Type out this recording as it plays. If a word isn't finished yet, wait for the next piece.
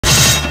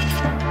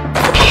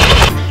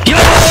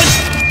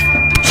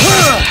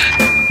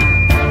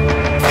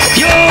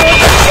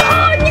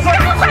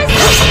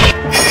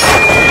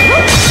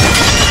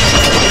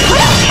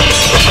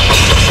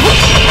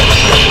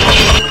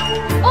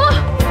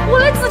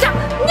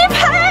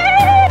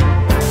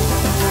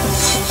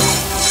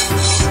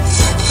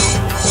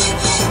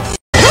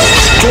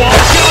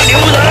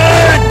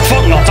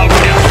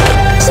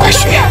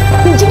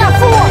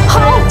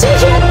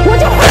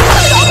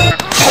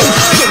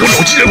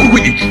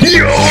妮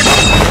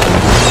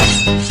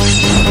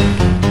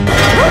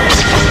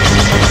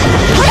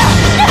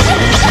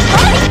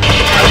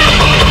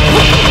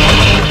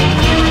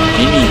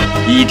妮，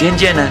倚天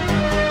剑呢？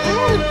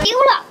丢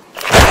了。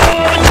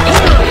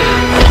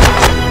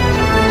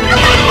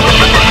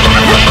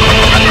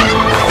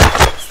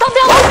上吊！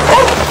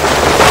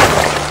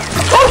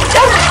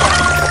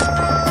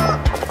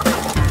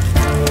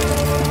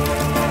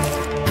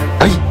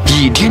哎，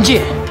倚天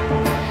剑，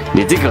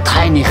你这个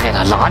太厉害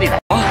了，哪里来？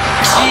啊，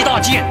七大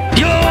剑！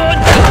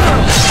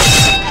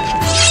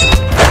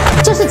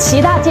这是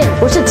齐大剑，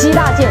不是鸡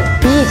大剑，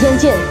比倚天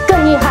剑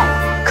更厉害。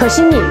可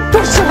惜你不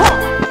识货。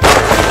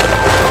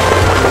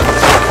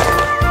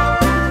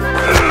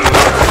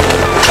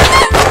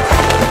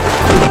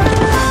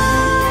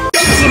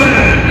将士们，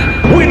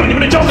为了你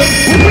们的家人不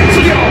会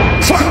吃掉，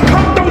反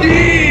抗到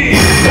底！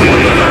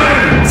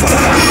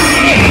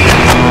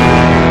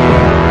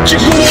进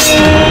攻！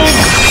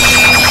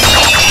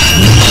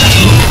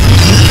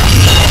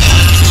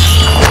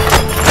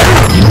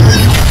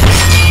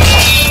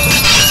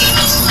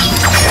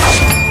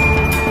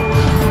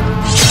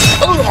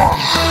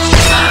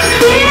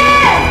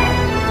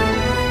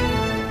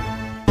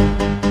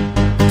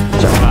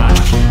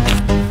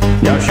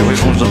你要学会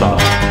控制到，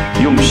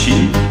用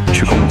心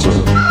去控制。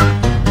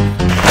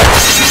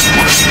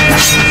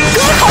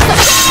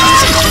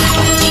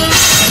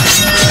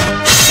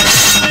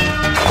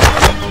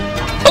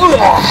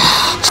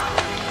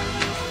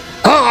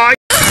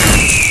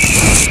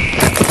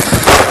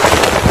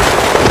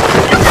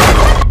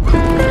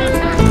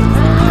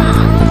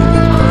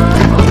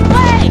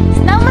喂，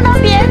能不能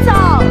别走？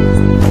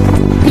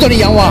不准你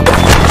养我！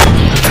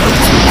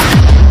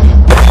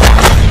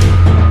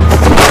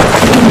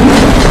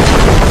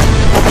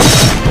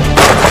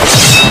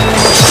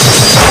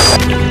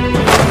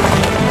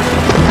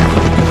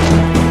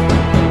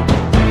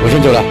我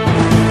先走了。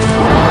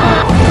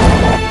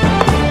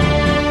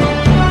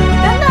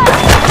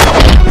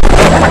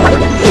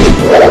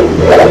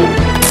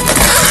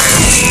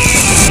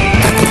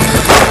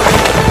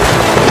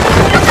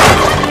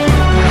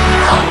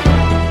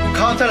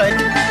卡，再来。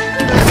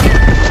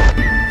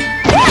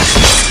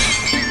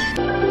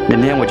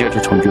明天我就要去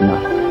从军了，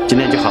今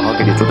天就好好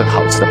给你做顿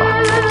好吃的吧。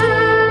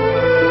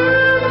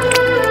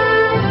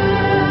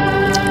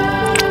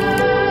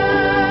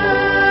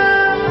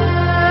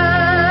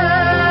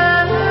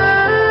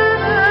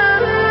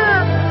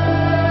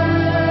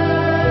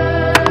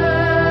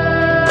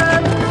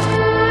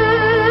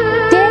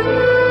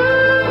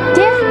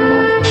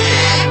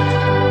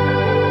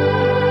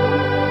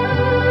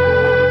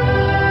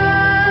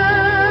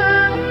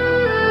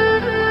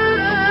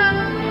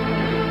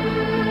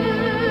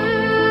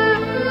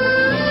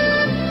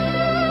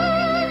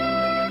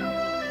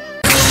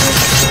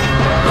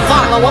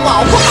了我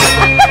老婆。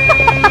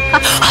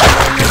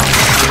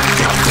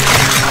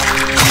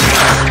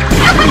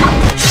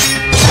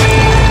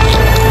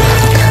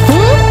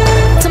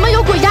怎么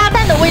有股鸭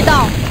蛋的味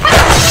道？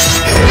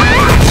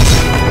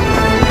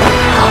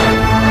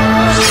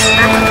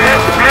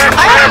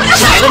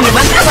宰了你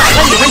们，宰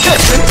了你们这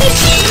群！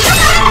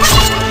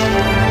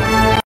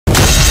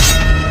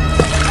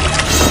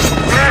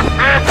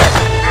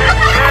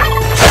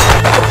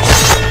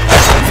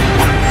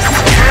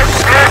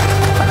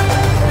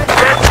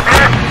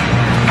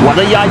我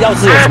的鸭要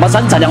是有什么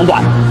生产粮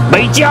短，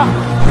没家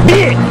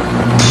灭！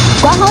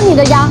管好你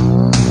的鸭，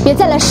别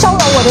再来骚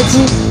扰我的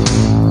鸡。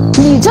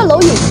你这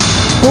蝼蚁，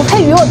不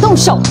配与我动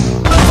手。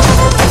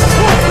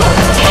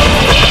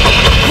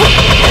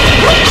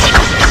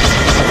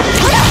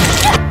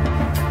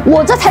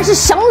我这才是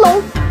降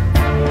龙。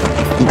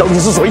你到底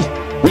是谁？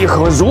为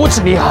何如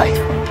此厉害？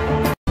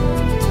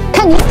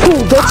看你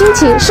骨骼惊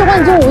奇，是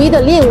万中无一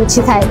的练武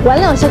奇才，玩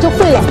两下就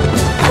会了。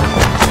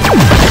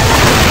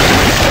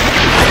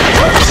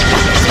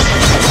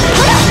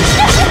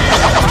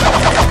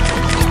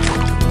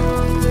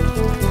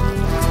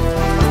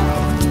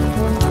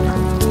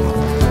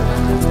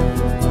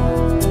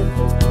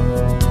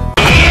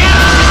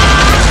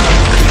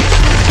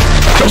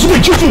小师妹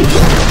救住！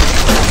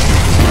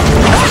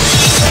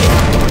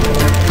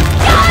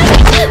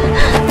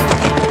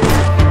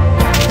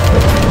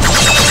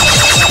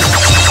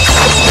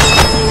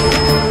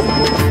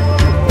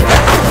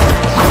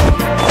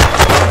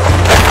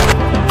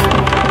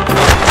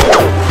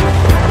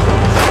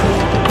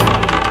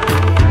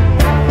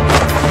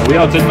不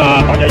要争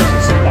啊，大家一起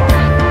死吧！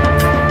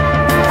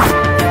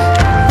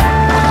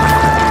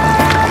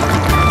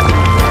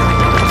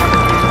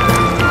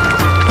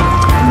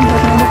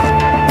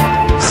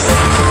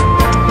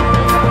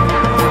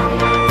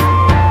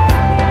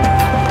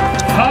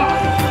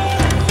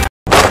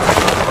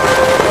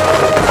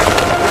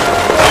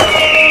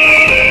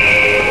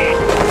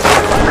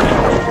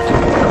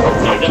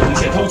你的同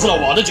学偷吃了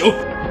我的酒，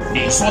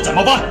你说怎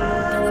么办？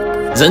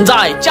人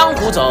在江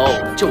湖走，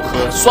就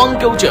喝双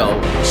沟酒，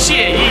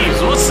谢意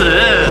如此。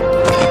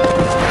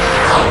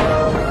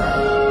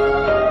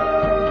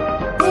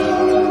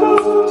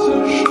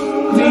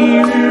你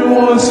与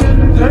我现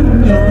在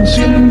有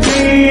情变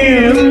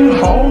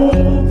好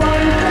白。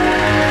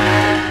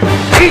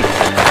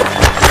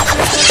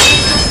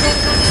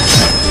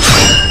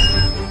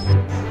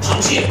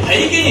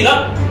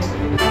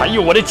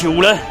有我的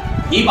主人。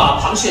你把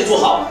螃蟹做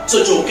好，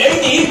这就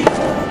给你。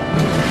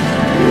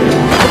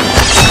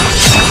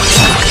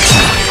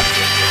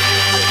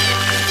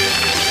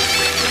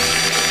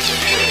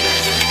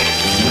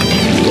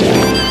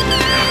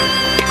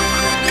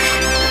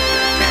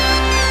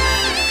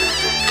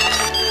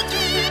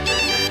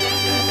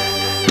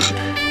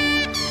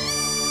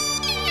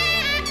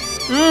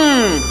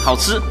好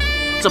吃，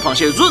这螃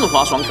蟹润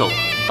滑爽口，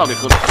倒给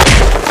喝了。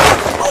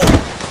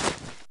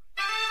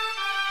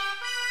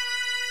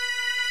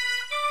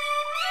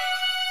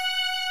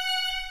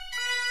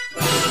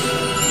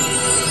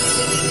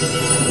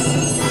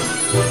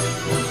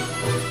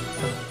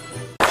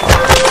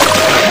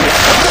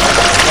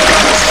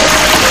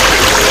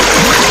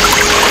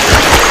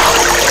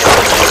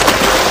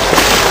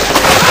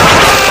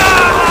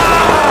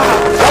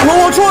老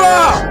婆，我错了。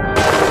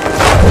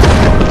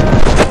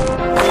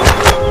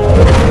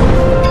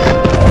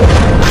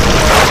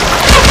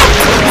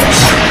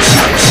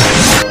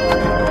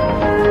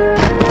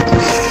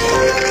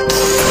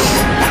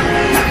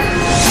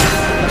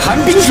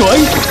 冰水，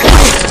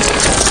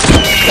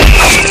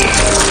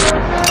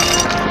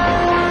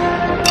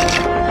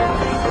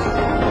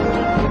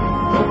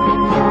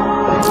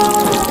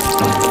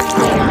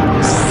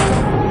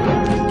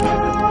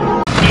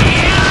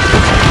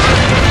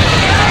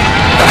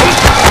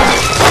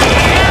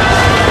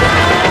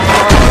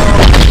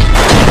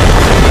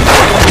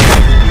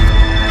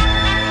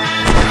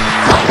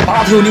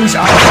八头牛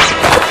侠，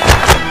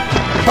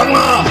当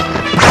了！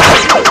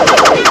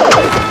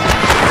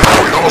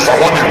要杀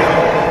我你！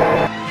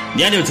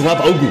 两条葱花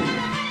包谷，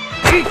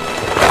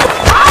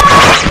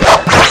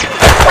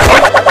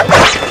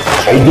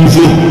好功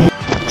夫，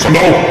上刀！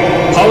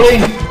好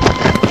嘞。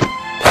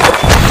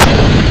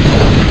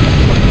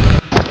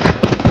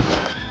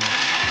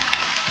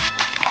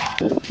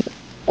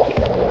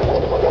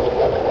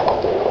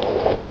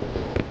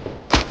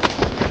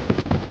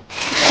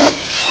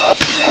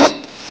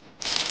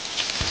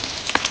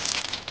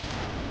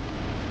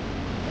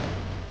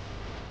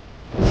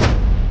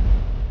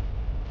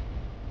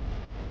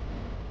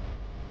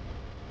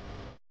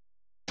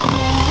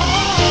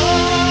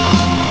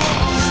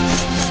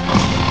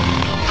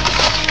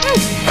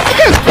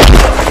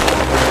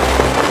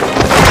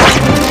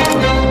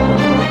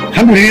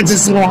韩国人也真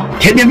是哇，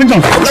天天分装，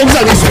老子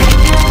让你睡。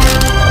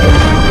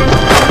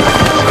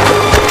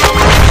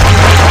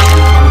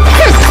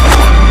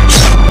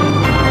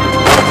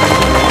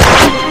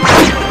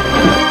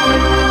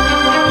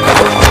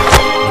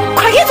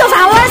快点做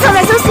饭，晚上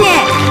再休息。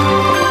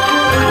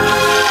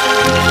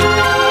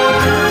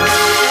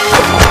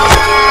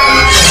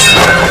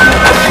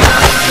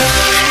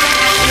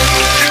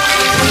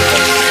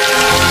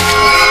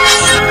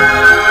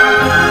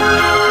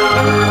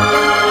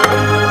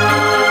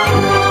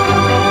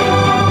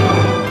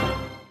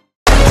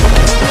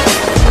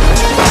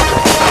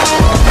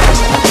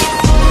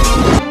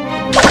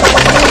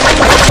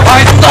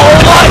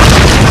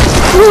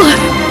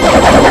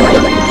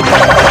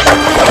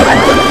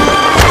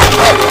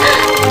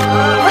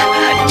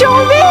救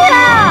命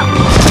啊！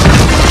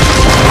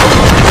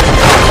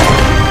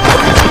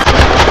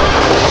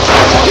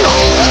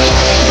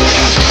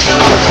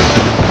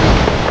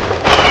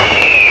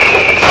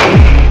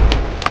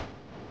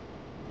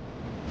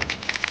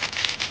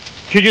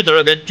区区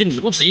12人竟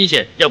如此阴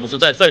险，要不是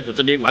在帅府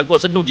这里玩过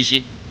声东击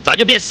西，早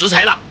就变食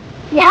材了。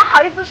 你还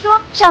好意思说？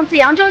上次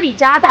扬州李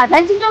家打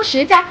残荆州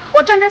10家，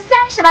我赚着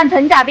30万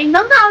藤甲兵，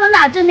能打了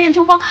哪正面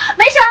冲锋？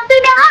没想到对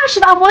面20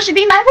把魔使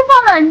兵埋伏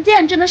放冷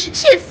箭，真的是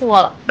气死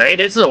我了！没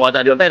得事，我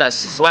这就带了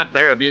40万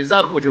菲尔宾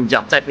让步就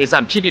将，再配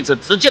上霹雳车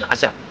直接拿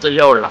下，这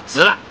又老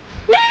值了。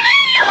没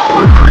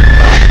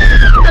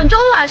有，等周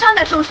五晚上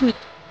再收拾你。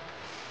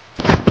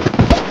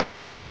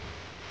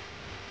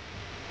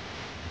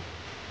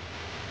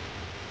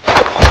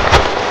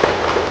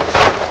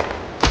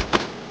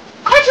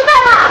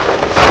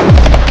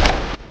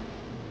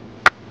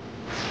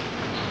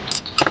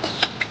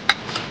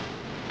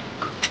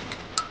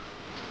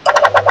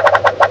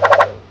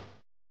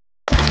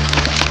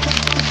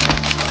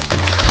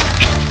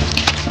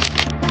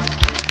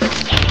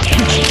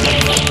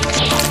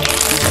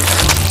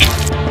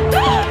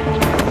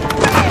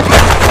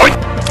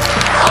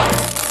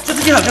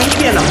 好像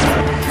变了，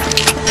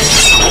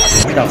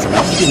味道怎么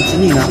是变之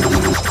力呢？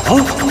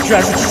哦，居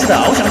然是机智的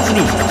翱翔之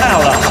力，太好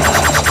了！